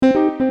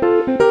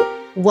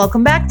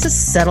Welcome back to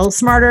Settle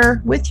Smarter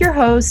with your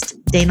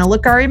host, Dana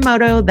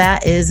Lucarimoto.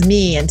 That is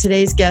me. And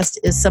today's guest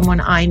is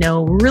someone I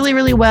know really,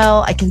 really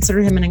well. I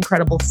consider him an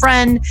incredible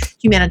friend,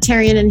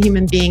 humanitarian, and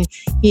human being.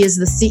 He is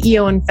the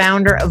CEO and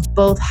founder of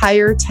both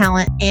Hire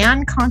Talent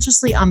and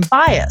Consciously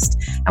Unbiased.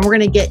 And we're going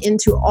to get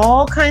into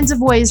all kinds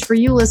of ways for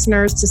you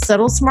listeners to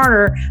settle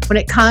smarter when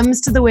it comes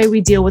to the way we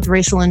deal with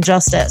racial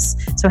injustice.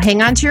 So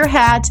hang on to your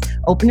hat,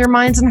 open your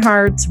minds and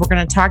hearts. We're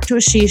going to talk to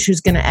Ashish, who's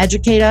going to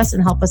educate us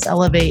and help us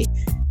elevate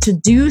to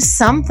do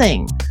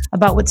something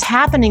about what's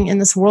happening in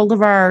this world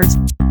of ours.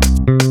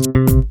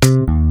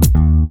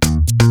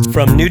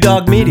 From New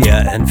Dog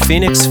Media and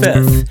Phoenix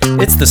Fifth,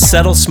 it's the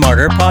Settle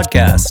Smarter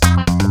podcast.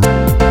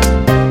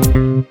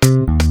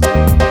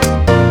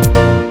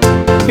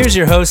 Here's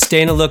your host,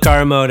 Dana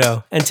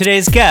Lucarimoto, and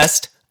today's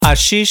guest,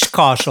 Ashish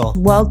Kaushal.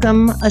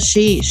 Welcome,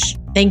 Ashish.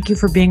 Thank you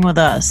for being with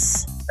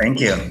us. Thank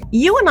you.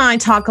 You and I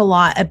talk a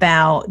lot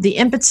about the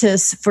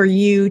impetus for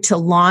you to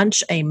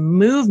launch a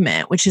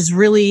movement, which is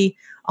really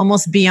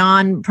almost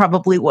beyond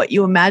probably what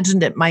you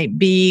imagined it might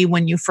be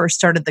when you first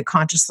started the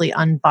Consciously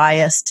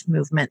Unbiased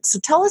movement. So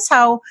tell us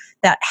how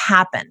that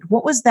happened.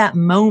 What was that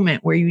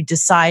moment where you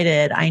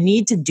decided, I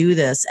need to do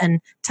this?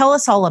 And tell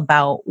us all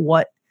about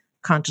what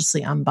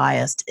Consciously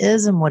Unbiased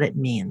is and what it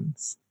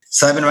means.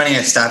 So I've been running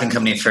a staffing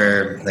company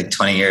for like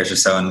 20 years or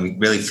so, and we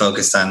really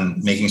focused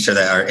on making sure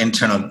that our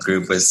internal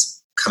group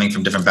was coming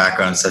from different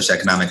backgrounds,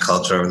 socioeconomic,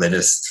 cultural,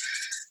 religious,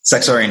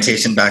 sexual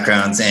orientation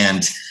backgrounds.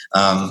 And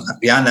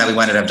beyond that, we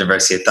wanted to have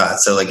diversity of thought.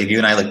 So like if you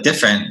and I look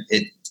different,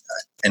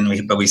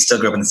 but we still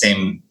grew up in the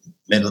same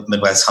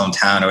Midwest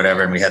hometown or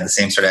whatever, and we had the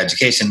same sort of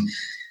education,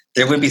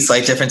 there would be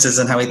slight differences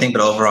in how we think,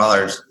 but overall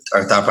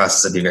our thought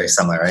process would be very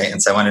similar, right?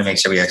 And so I wanted to make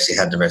sure we actually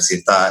had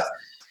diversity of thought.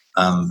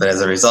 But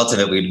as a result of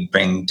it, we'd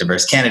bring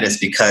diverse candidates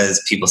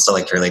because people still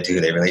like to relate to who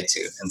they relate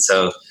to. And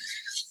so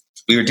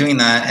we were doing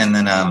that, and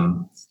then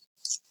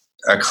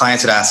our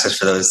clients would ask us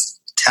for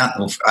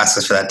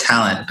that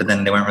talent, but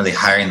then they weren't really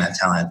hiring that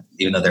talent,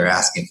 even though they were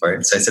asking for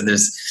it. So I said,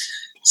 there's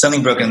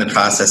something broken in the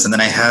process. And then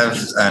I have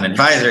an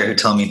advisor who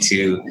told me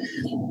to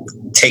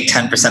take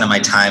 10% of my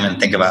time and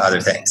think about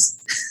other things.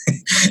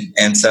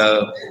 And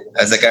so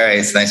I was like, all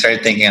right. So then I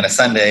started thinking on a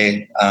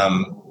Sunday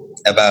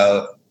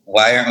about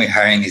why aren't we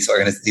hiring these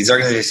organizations? These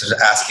organizations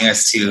are asking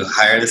us to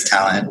hire this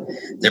talent.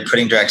 They're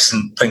putting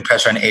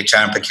pressure on HR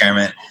and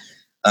procurement.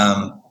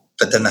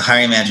 But then the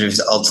hiring manager is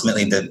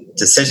ultimately the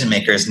decision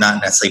maker is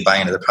not necessarily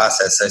buying into the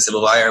process. So I said,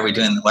 well,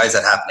 why is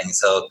that happening?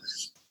 So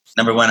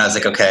number one, I was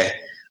like, okay,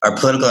 our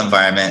political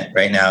environment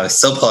right now is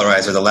so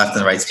polarized where the left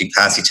and the right speak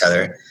past each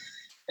other,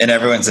 and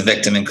everyone's a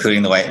victim,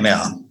 including the white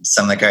male.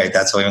 So I'm like, all right,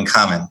 that's what we have in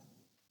common.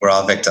 We're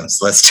all victims.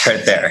 So let's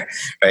start there,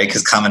 right?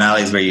 Because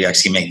commonality is where you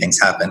actually make things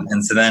happen.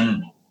 And so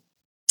then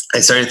I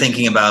started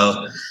thinking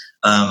about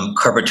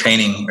corporate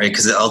training, right?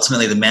 Because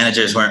ultimately the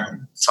managers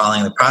weren't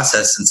following the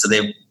process. And so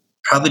they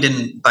probably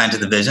didn't buy into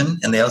the vision,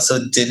 and they also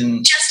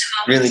didn't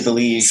really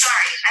believe.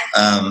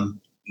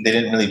 They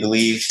didn't really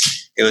believe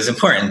it was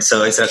important.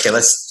 So I said, okay,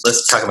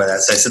 let's talk about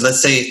that. So I said,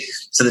 let's say,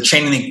 so the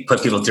training they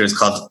put people through is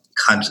called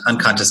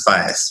unconscious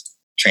bias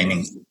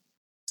training,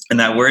 and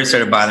that word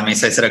started bothering me.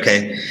 So I said,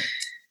 okay,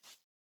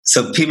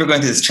 so people are going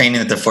through this training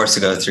that they're forced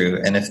to go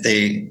through, and if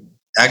they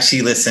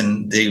actually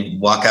listen, they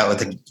walk out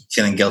with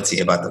feeling guilty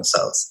about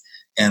themselves.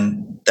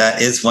 And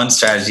that is one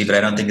strategy, but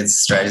I don't think it's a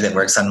strategy that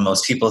works on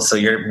most people. So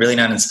you're really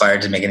not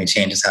inspired to make any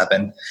changes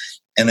happen.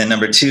 And then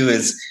number two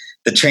is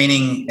the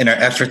training, in our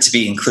effort to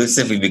be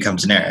inclusive, we become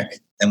generic.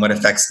 And what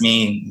affects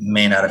me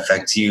may not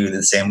affect you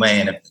the same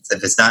way. And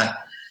if it's not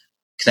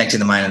connecting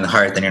the mind and the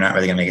heart, then you're not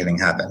really going to make anything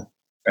happen,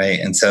 right?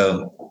 And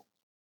so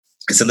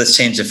I said, let's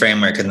change the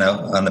framework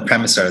on the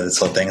premise of this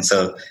whole thing.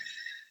 So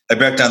I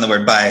broke down the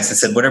word bias. I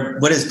said,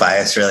 what is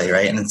bias really,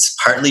 right? And it's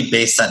partly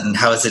based on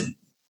how has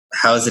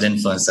it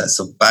influenced us?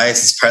 So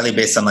bias is partly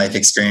based on life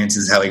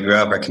experiences, how we grew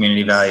up, our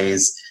community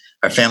values,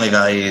 our family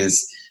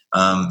values,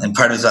 and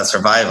part of it's about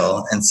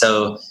survival. And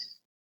so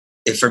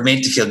if we're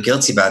made to feel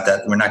guilty about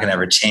that, we're not going to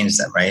ever change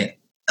them, right?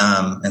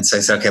 And so I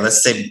said, okay,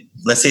 let's say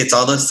it's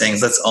all those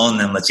things. Let's own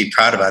them. Let's be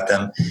proud about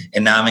them.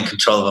 And now I'm in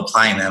control of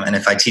applying them. And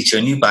if I teach you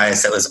a new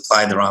bias that was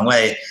applied the wrong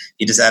way,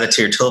 you just add it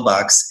to your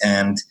toolbox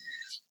and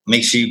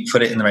make sure you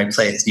put it in the right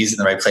place, use it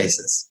in the right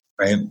places,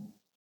 right?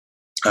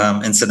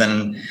 And so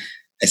then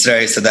I said, all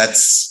right, so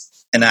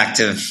that's an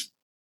active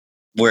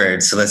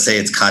word. So let's say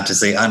it's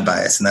consciously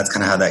unbiased. And that's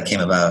kind of how that came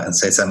about. And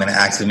so I'm going to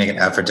actively make an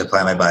effort to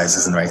apply my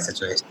biases in the right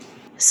situation.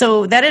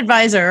 So that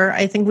advisor,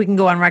 I think we can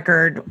go on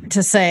record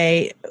to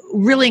say,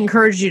 really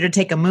encouraged you to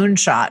take a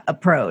moonshot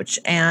approach.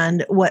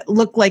 And what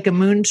looked like a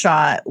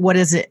moonshot, what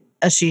is it,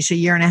 Ashish, a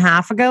year and a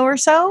half ago or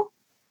so?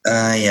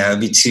 Yeah, it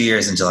would be 2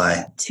 years in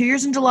July. 2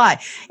 years in July.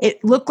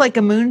 It looked like a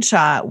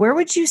moonshot. Where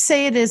would you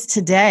say it is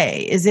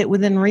today? Is it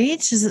within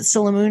reach? Is it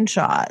still a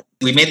moonshot?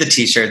 We made the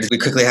t-shirt. We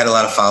quickly had a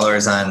lot of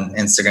followers on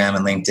Instagram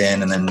and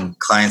LinkedIn, and then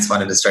clients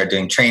wanted to start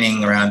doing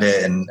training around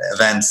it and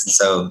events. And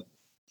so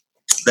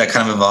that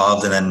kind of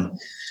evolved. And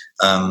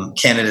then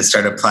candidates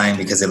started applying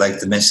because they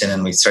liked the mission,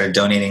 and we started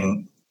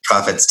donating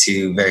profits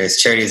to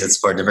various charities that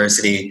support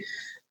diversity.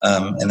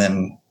 And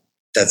then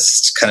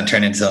that's kind of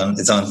turned into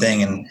its own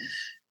thing. And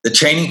the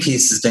training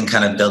piece has been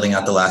kind of building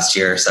out the last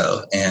year or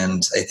so.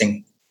 And I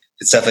think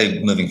it's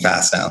definitely moving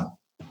fast now.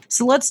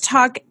 So let's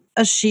talk,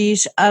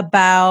 Ashish,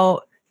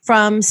 about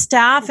from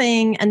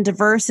staffing and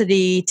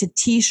diversity to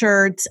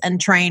t-shirts and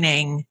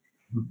training.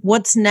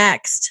 What's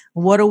next?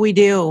 What do we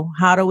do?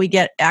 How do we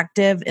get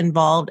active,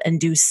 involved, and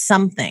do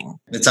something?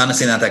 It's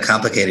honestly not that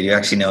complicated. You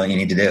actually know what you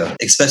need to do,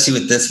 especially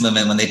with this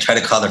movement. When they try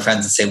to call their friends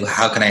and say, well,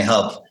 how can I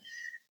help?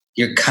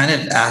 You're kind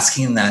of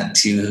asking that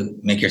to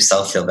make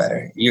yourself feel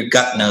better. Your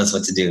gut knows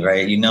what to do,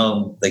 right? You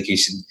know, like you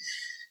should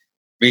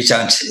reach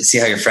out to see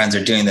how your friends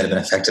are doing that have been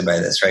affected by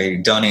this, right?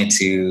 You donate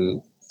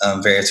to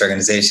various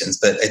organizations.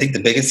 But I think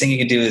the biggest thing you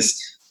can do is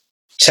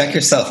check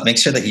yourself, make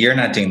sure that you're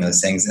not doing those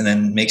things, and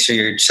then make sure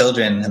your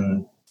children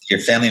and your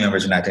family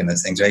members are not doing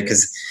those things, right?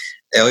 Because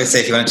I always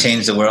say, if you want to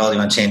change the world, you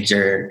want to change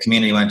your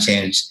community, you want to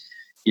change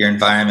your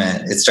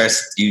environment, it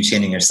starts with you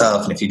changing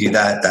yourself. And if you do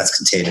that, that's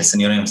contagious. And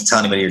you don't even have to tell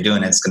anybody you're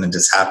doing it. It's going to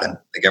just happen.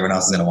 Like everyone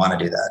else is going to want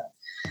to do that.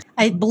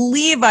 I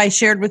believe I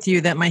shared with you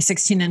that my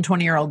 16 and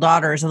 20-year-old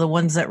daughters are the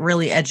ones that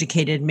really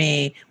educated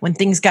me when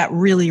things got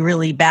really,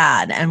 really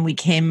bad and we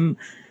came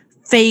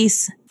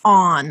face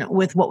on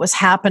with what was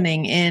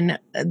happening in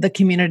the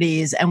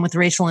communities and with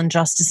racial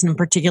injustice, and in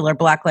particular,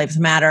 Black Lives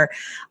Matter.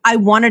 I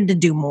wanted to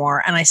do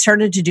more and I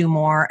started to do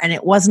more, and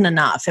it wasn't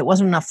enough. It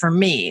wasn't enough for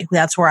me.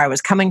 That's where I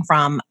was coming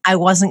from. I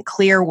wasn't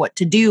clear what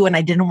to do and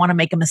I didn't want to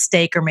make a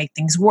mistake or make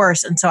things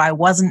worse. And so I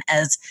wasn't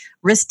as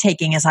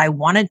risk-taking as I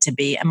wanted to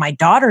be. And my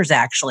daughters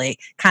actually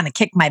kind of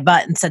kicked my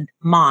butt and said,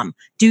 Mom,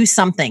 do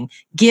something,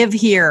 give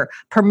here,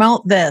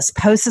 promote this,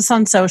 post this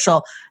on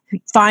social,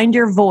 find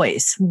your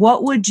voice.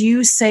 What would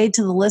you say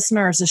to the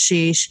listeners,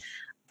 Ashish,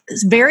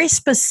 very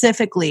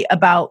specifically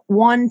about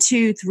 1,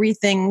 2, 3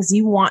 things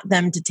you want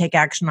them to take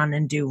action on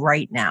and do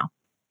right now?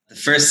 The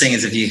first thing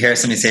is, if you hear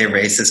somebody say a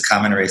racist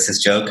comment, a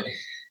racist joke,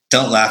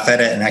 don't laugh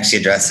at it and actually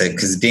address it,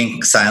 because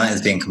being silent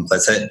is being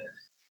complicit.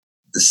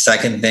 The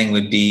second thing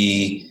would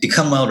be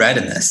become well-read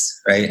in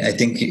this, right? I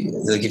think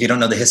like if you don't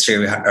know the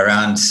history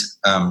around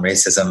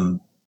racism,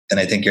 then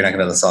I think you're not going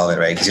to be able to solve it,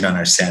 right? Because you don't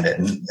understand it.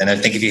 And I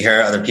think if you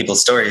hear other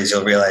people's stories,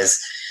 you'll realize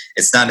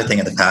it's not a thing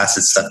of the past.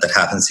 It's stuff that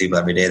happens to people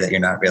every day that you're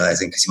not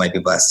realizing because you might be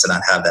blessed to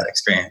not have that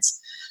experience.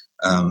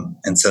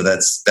 And so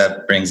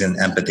that brings in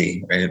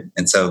empathy, right?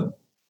 And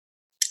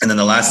then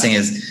the last thing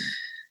is,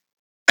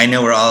 I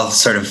know we're all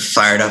sort of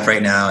fired up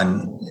right now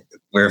and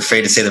we're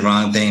afraid to say the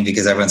wrong thing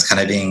because everyone's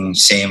kind of being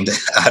shamed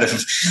out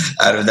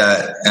of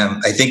that.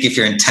 I think if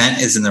your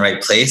intent is in the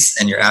right place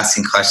and you're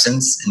asking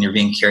questions and you're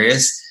being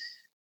curious,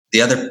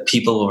 the other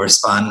people will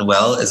respond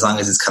well as long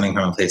as it's coming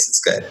from a place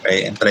that's good,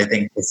 right? But I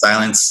think the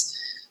silence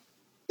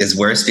is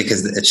worse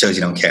because it shows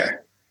you don't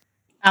care.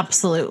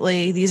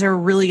 Absolutely. These are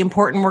really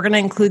important. We're going to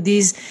include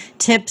these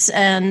tips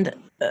and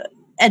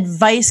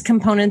advice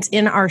components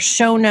in our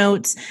show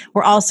notes.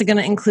 We're also going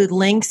to include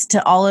links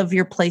to all of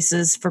your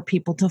places for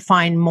people to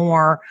find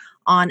more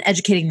on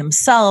educating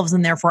themselves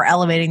and therefore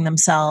elevating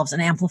themselves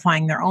and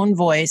amplifying their own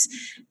voice,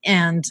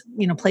 and,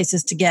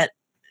 places to get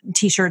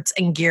t-shirts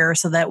and gear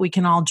so that we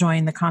can all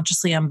join the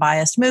Consciously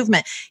Unbiased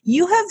movement.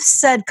 You have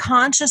said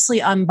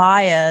Consciously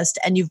Unbiased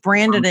and you've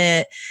branded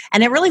it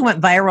and it really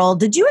went viral.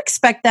 Did you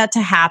expect that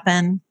to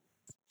happen?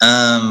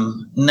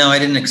 No, I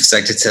didn't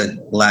expect it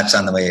to latch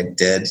on the way it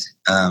did.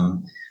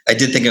 I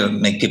did think it would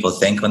make people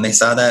think when they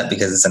saw that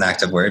because it's an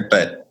active word,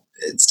 but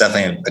it's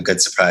definitely a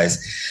good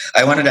surprise.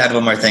 I wanted to add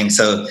one more thing.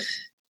 So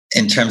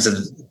in terms of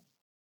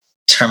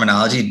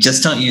terminology,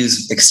 just don't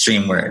use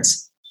extreme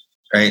words.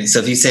 Right. So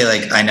if you say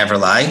like, I never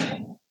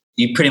lie,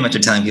 you pretty much are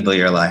telling people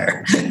you're a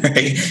liar,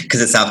 right?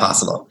 Because it's not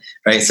possible.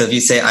 Right. So if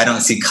you say, I don't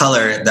see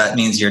color, that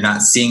means you're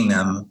not seeing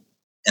them.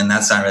 And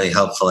that's not really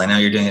helpful. I know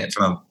you're doing it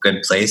from a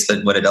good place,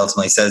 but what it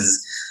ultimately says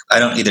is, I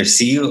don't either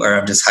see you or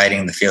I'm just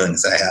hiding the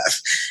feelings that I have.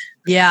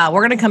 Yeah,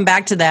 we're going to come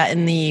back to that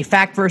in the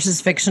fact versus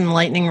fiction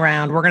lightning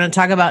round. We're going to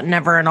talk about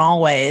never and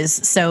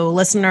always. So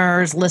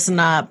listeners, listen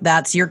up.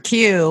 That's your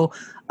cue.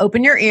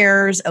 Open your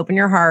ears, open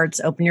your hearts,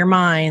 open your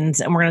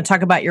minds. And we're going to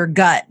talk about your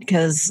gut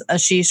because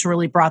Ashish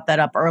really brought that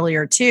up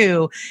earlier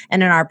too.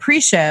 And in our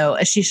pre-show,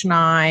 Ashish and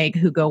I,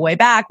 who go way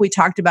back, we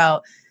talked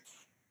about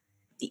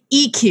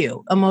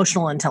EQ,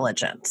 emotional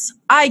intelligence,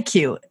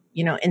 IQ,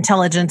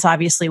 intelligence,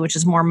 obviously, which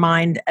is more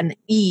mind, and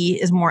E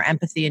is more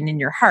empathy and in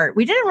your heart.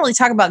 We didn't really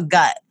talk about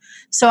gut.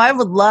 So I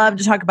would love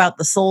to talk about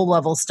the soul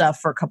level stuff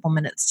for a couple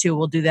minutes too.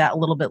 We'll do that a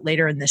little bit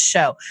later in this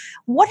show.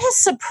 What has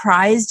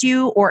surprised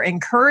you or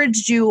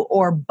encouraged you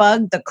or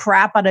bugged the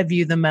crap out of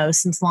you the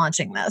most since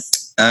launching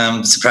this?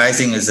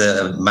 Surprising is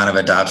the amount of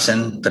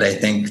adoption, but I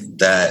think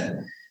that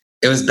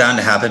it was bound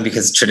to happen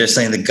because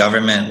traditionally the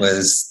government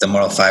was the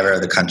moral fiber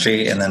of the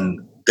country, and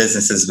then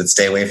businesses would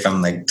stay away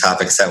from like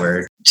topics that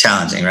were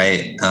challenging,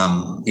 right?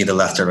 Either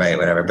left or right,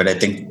 whatever. But I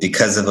think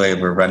because of the way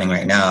we're running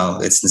right now,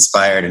 it's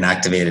inspired and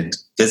activated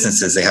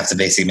businesses. They have to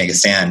basically make a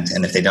stand.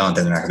 And if they don't,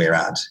 then they're not going to be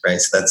around, right?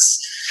 So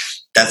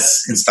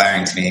that's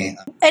inspiring to me.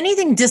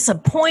 Anything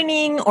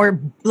disappointing or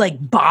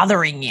like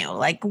bothering you?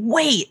 Like,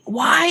 wait,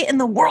 why in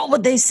the world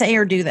would they say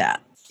or do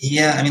that?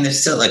 Yeah, I mean,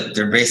 there's still like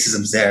the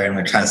racism's there, and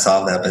we're trying to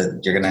solve that,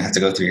 but you're gonna have to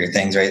go through your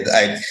things, right?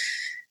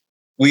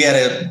 We had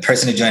a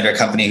person who joined our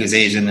company who's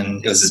Asian,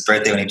 and it was his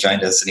birthday when he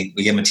joined us, and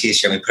we gave him a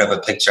T-shirt, and we put up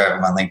a picture of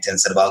him on LinkedIn and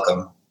said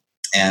welcome.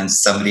 And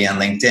somebody on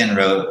LinkedIn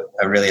wrote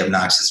a really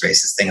obnoxious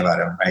racist thing about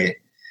him, right?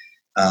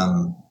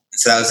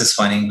 So that was just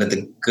funny. But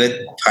the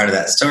good part of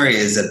that story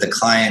is that the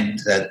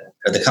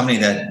company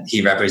that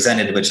he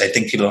represented, which I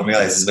think people don't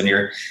realize, is when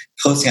you're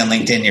posting on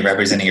LinkedIn, you're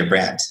representing your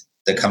brand,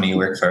 the company you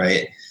work for,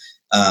 right?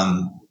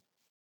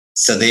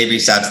 So they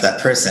reached out to that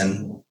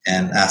person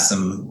and asked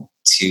them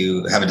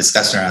to have a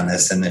discussion around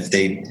this, and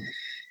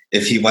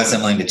if he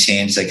wasn't willing to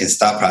change like his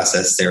thought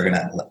process, they were going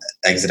to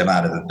exit him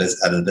out of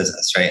the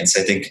business, right? And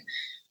so I think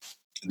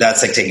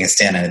that's like taking a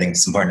stand, and I think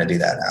it's important to do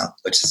that now,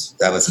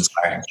 that was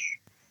inspiring.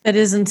 It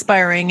is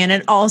inspiring, and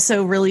it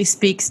also really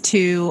speaks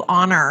to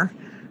honor,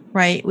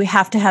 right? We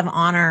have to have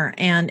honor,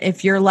 and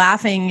if you're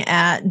laughing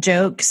at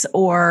jokes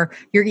or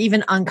you're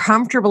even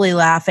uncomfortably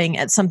laughing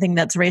at something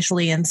that's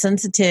racially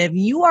insensitive,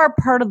 you are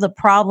part of the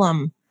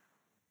problem,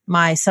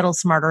 my Settle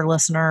Smarter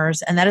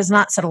listeners, and that is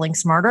not settling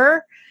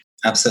smarter.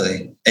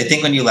 Absolutely. I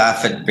think when you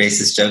laugh at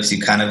racist jokes,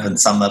 you kind of, on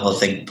some level,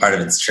 think part of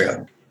it's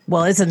true.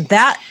 Well, isn't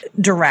that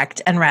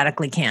direct and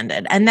radically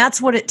candid? And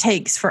that's what it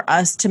takes for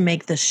us to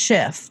make the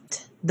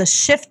shift. The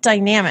shift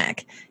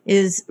dynamic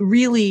is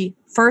really,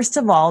 first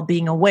of all,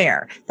 being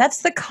aware.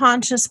 That's the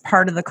conscious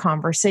part of the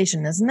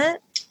conversation, isn't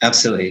it?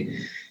 Absolutely.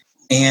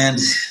 And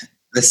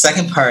the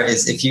second part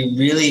is, if you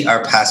really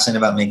are passionate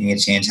about making a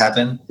change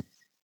happen,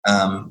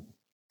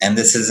 and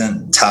this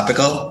isn't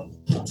topical,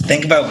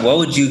 think about, what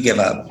would you give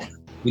up?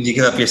 Would you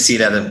give up your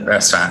seat at a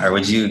restaurant, or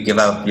would you give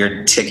up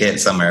your ticket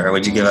somewhere, or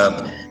would you give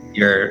up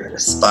your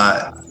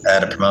spot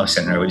at a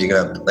promotion, or would you give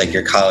up like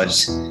your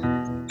college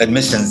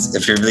admissions?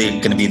 If you're really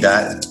going to be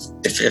that,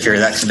 if you're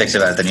that convicted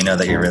about it, then you know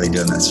that you're really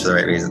doing this for the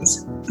right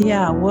reasons.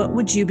 Yeah, what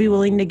would you be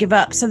willing to give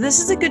up? So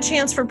this is a good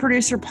chance for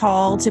producer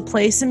Paul to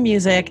play some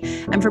music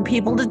and for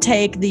people to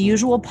take the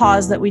usual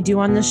pause that we do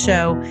on the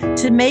show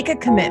to make a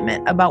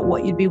commitment about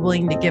what you'd be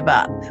willing to give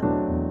up.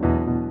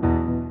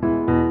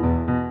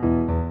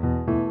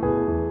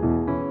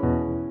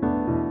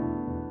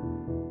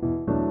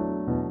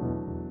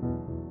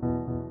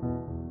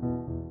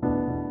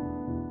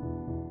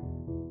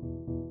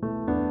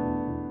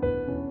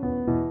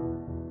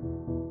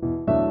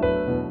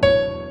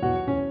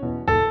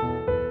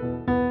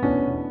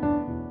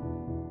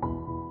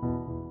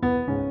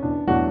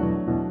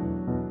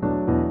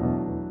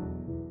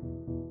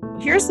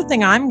 Here's the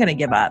thing I'm going to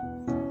give up.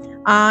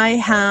 I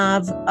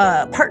have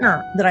a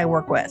partner that I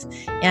work with,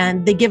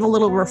 and they give a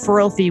little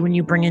referral fee when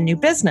you bring in new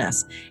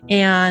business.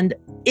 And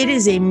it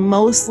is a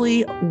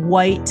mostly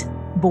white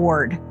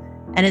board.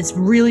 And it's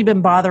really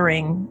been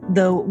bothering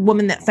the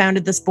woman that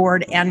founded this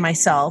board and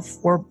myself.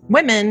 We're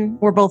women,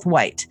 we're both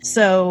white.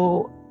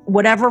 So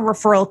whatever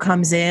referral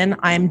comes in,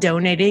 I'm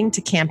donating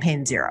to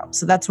Campaign Zero.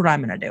 So that's what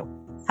I'm going to do.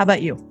 How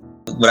about you?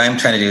 What I'm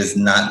trying to do is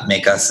not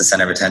make us the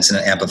center of attention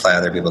and amplify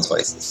other people's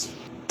voices.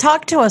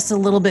 Talk to us a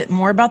little bit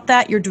more about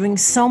that. You're doing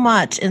so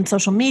much in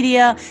social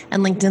media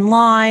and LinkedIn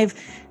Live.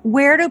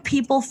 Where do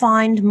people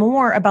find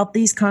more about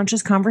these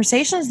conscious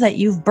conversations that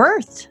you've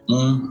birthed?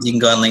 You can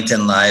go on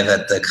LinkedIn Live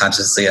at the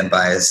Consciously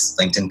Unbiased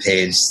LinkedIn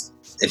page.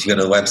 If you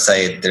go to the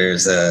website,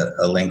 there's a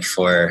link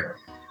for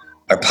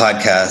our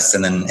podcast,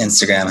 and then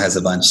Instagram has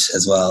a bunch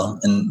as well.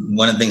 And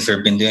one of the things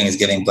we've been doing is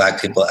giving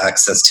Black people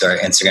access to our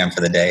Instagram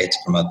for the day to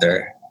promote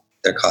their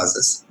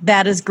causes.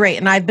 That is great.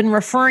 And I've been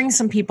referring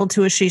some people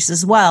to Ashish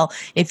as well.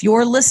 If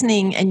you're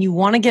listening and you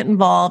want to get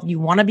involved, you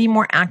want to be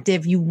more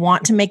active, you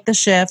want to make the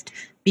shift,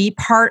 be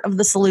part of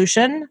the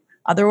solution.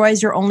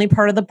 Otherwise, you're only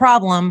part of the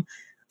problem.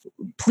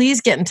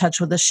 Please get in touch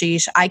with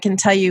Ashish. I can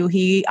tell you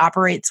he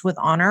operates with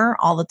honor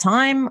all the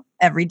time,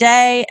 every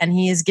day, and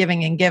he is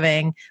giving and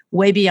giving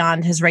way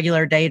beyond his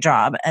regular day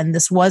job. And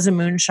this was a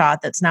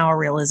moonshot that's now a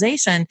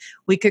realization.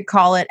 We could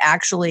call it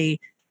actually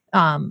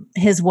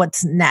his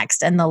what's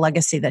next and the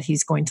legacy that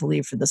he's going to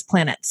leave for this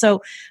planet.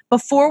 So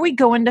before we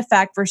go into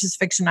fact versus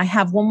fiction, I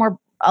have one more,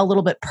 a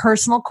little bit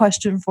personal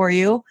question for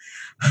you.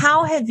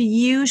 How have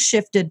you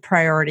shifted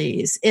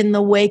priorities in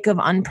the wake of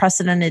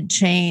unprecedented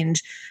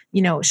change,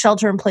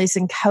 shelter in place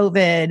in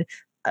COVID,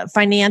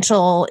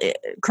 financial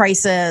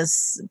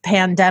crisis,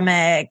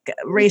 pandemic,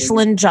 racial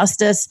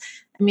injustice?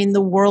 I mean,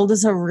 the world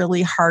is a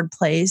really hard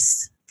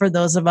place for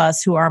those of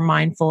us who are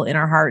mindful in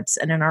our hearts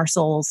and in our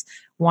souls,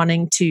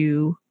 wanting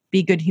to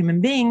be good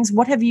human beings.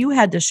 What have you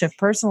had to shift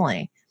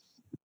personally?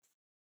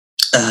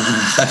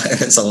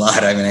 It's a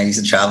lot. I mean, I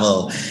used to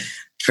travel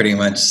pretty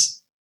much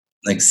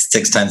like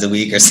 6 times a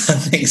week or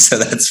something. So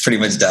that's pretty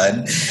much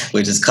done,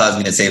 which has caused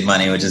me to save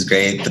money, which is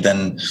great. But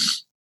then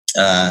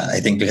I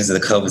think because of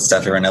the COVID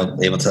stuff, we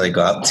weren't able to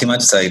go out too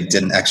much. So I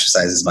didn't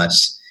exercise as much.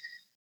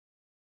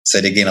 So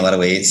I did gain a lot of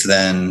weight. So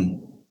then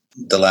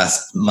the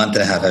last month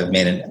and a half, I've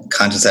made a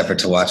conscious effort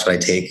to watch what I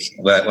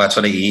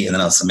eat, and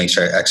then also make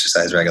sure I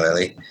exercise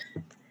regularly.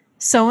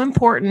 So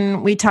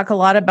important. We talk a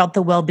lot about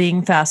the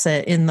well-being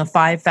facet in the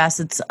 5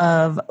 facets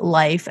of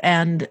life,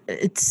 and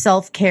it's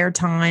self-care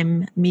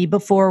time, me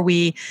before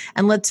we.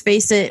 And let's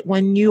face it,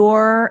 when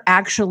you're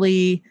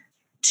actually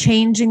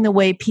changing the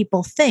way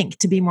people think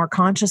to be more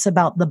conscious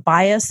about the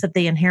bias that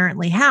they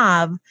inherently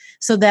have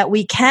so that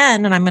we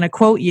can, and I'm going to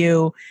quote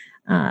you,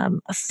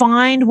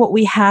 find what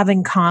we have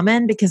in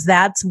common, because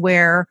that's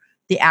where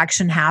the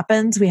action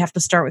happens. We have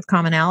to start with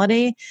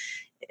commonality.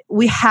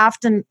 We have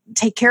to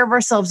take care of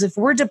ourselves. If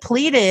we're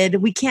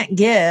depleted, we can't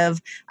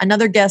give.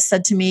 Another guest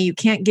said to me, you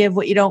can't give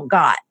what you don't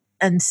got.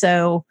 And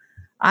so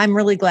I'm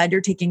really glad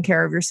you're taking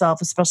care of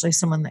yourself, especially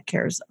someone that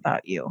cares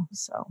about you.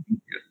 So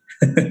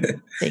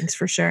thanks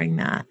for sharing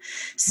that.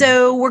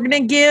 So we're going to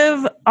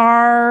give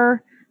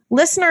our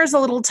listeners a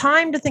little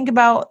time to think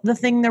about the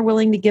thing they're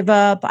willing to give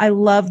up. I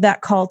love that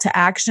call to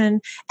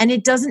action. And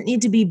it doesn't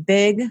need to be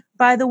big,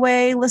 by the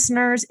way,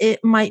 listeners.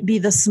 It might be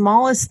the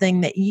smallest thing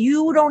that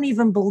you don't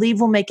even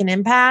believe will make an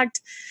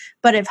impact.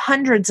 But if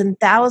hundreds and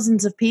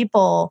thousands of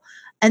people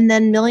and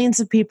then millions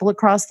of people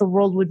across the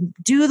world would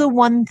do the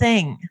one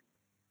thing,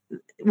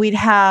 we'd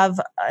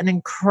have an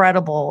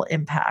incredible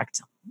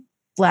impact,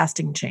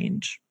 lasting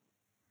change.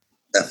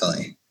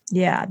 Definitely.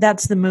 Yeah,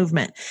 that's the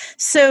movement.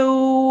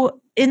 So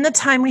in the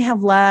time we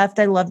have left,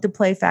 I love to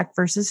play fact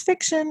versus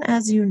fiction,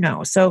 as you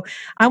know. So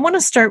I want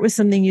to start with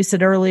something you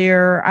said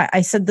earlier.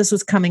 I said this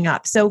was coming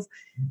up. So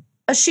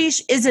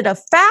Ashish, is it a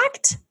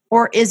fact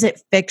or is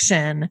it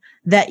fiction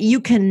that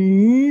you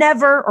can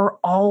never or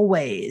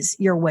always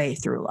your way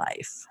through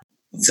life?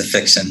 It's a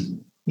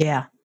fiction.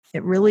 Yeah,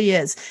 it really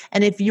is.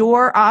 And if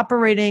you're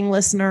operating,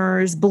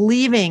 listeners,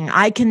 believing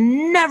I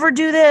can never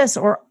do this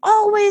or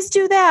always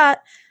do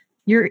that,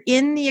 you're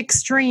in the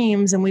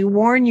extremes, and we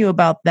warn you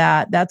about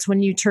that. That's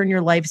when you turn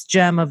your life's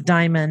gem of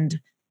diamond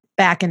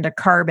back into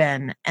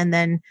carbon, and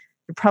then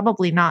you're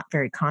probably not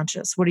very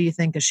conscious. What do you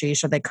think,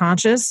 Ashish? Are they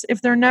conscious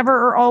if they're never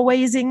or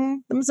alwaysing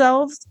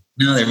themselves?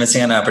 No, they're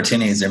missing out on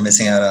opportunities. They're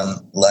missing out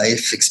on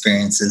life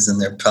experiences, and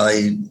they're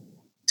probably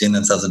doing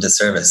themselves a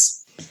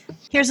disservice.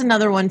 Here's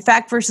another one,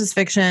 fact versus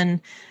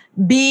fiction.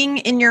 Being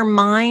in your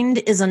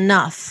mind is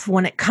enough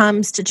when it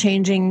comes to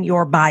changing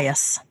your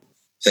bias.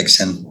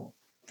 Fiction.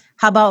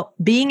 How about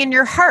being in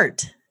your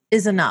heart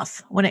is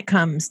enough when it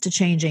comes to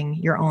changing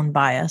your own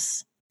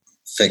bias?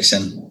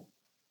 Fiction.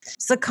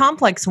 It's a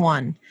complex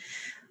one.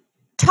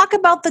 Talk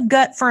about the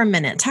gut for a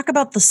minute. Talk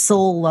about the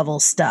soul level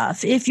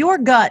stuff. If your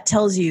gut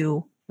tells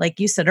you, like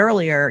you said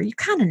earlier, you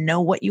kind of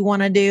know what you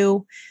want to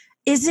do,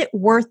 is it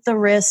worth the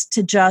risk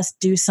to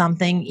just do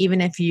something even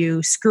if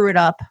you screw it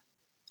up?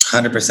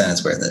 100%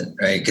 it's worth it,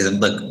 right? Because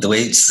look, the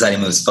way society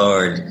moves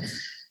forward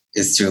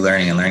is through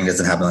learning, and learning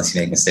doesn't happen unless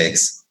you make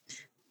mistakes.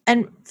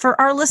 And for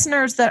our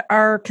listeners that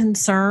are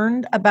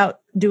concerned about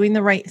doing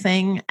the right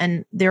thing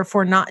and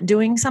therefore not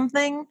doing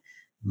something,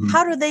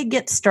 how do they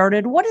get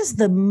started? What is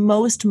the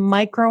most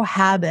micro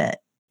habit,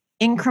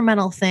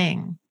 incremental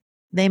thing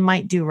they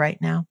might do right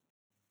now?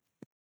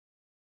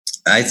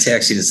 I'd say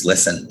actually just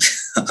listen,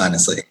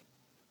 honestly.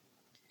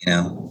 You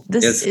know,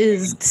 this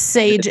is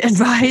sage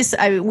advice.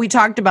 We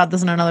talked about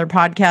this in another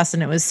podcast,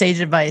 and it was sage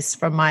advice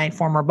from my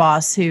former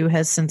boss, who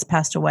has since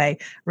passed away,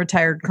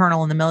 retired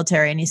colonel in the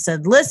military. And he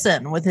said,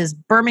 listen, with his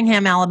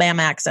Birmingham,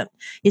 Alabama accent.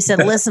 He said,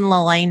 listen,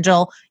 little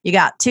angel, you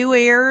got 2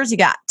 ears, you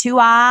got 2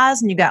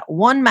 eyes, and you got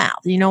 1 mouth.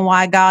 You know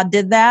why God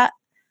did that?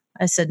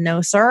 I said,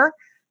 no, sir,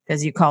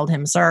 because you called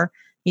him sir.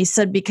 He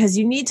said, because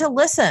you need to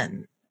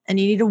listen. And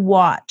you need to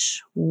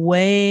watch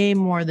way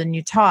more than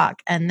you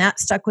talk. And that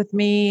stuck with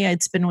me.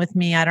 It's been with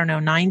me,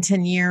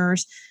 9-10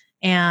 years.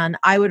 And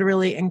I would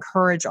really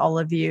encourage all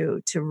of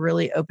you to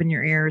really open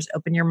your ears,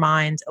 open your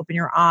minds, open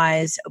your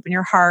eyes, open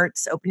your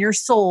hearts, open your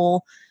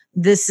soul.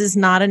 This is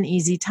not an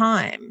easy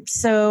time.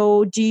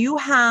 So do you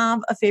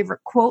have a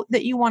favorite quote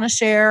that you want to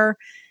share?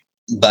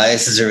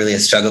 Biases are really a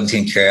struggle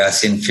between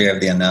curiosity and fear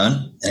of the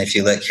unknown. And if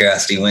you let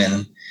curiosity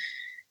win,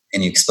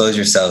 and you expose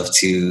yourself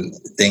to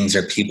things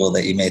or people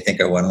that you may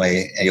think are one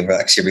way, and you'll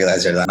actually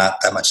realize they're not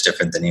that much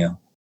different than you.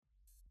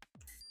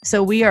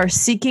 So we are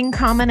seeking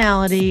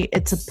commonality.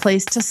 It's a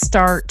place to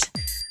start.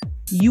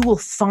 You will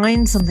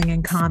find something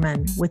in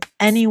common with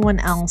anyone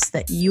else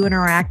that you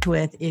interact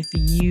with if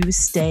you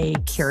stay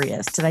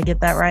curious. Did I get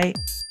that right?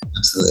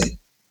 Absolutely.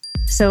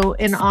 So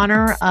in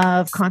honor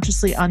of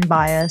Consciously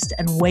Unbiased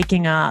and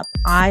waking up,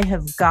 I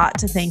have got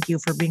to thank you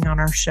for being on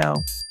our show.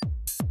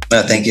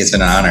 No, thank you. It's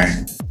been an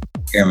honor.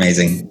 You're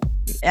amazing.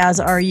 As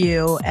are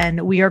you.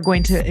 And we are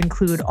going to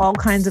include all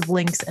kinds of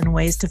links and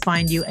ways to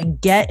find you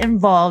and get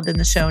involved in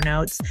the show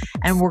notes.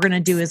 And we're going to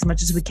do as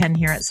much as we can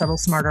here at Settle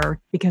Smarter,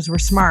 because we're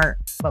smart,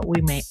 but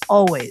we may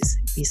always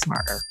be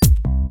smarter.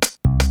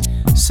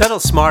 Settle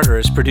Smarter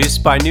is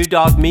produced by New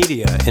Dog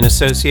Media in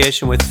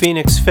association with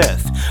Phoenix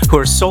Fifth, who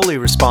are solely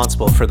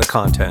responsible for the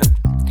content.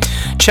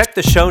 Check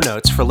the show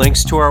notes for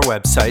links to our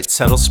website,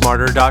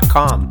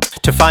 settlesmarter.com,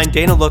 to find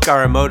Dana Look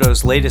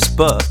Arimoto's latest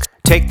book,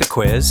 take the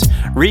quiz,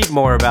 read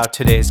more about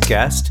today's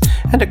guest,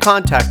 and to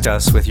contact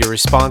us with your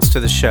response to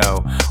the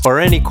show or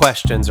any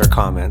questions or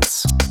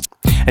comments.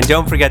 And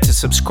don't forget to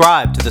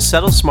subscribe to the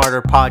Settle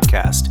Smarter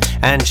podcast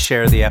and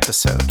share the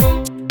episode.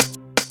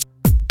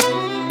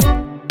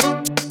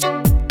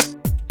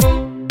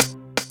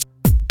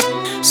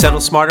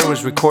 Settle Smarter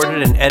was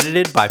recorded and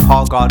edited by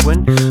Paul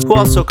Godwin, who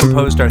also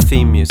composed our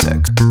theme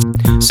music.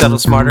 Settle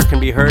Smarter can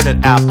be heard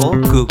at Apple,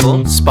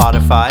 Google,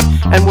 Spotify,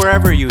 and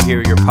wherever you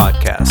hear your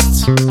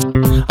podcasts.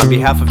 On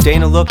behalf of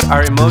Dana Look,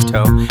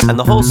 Arimoto, and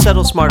the whole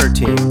Settle Smarter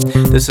team,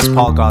 this is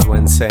Paul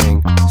Godwin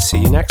saying, see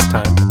you next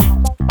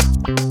time.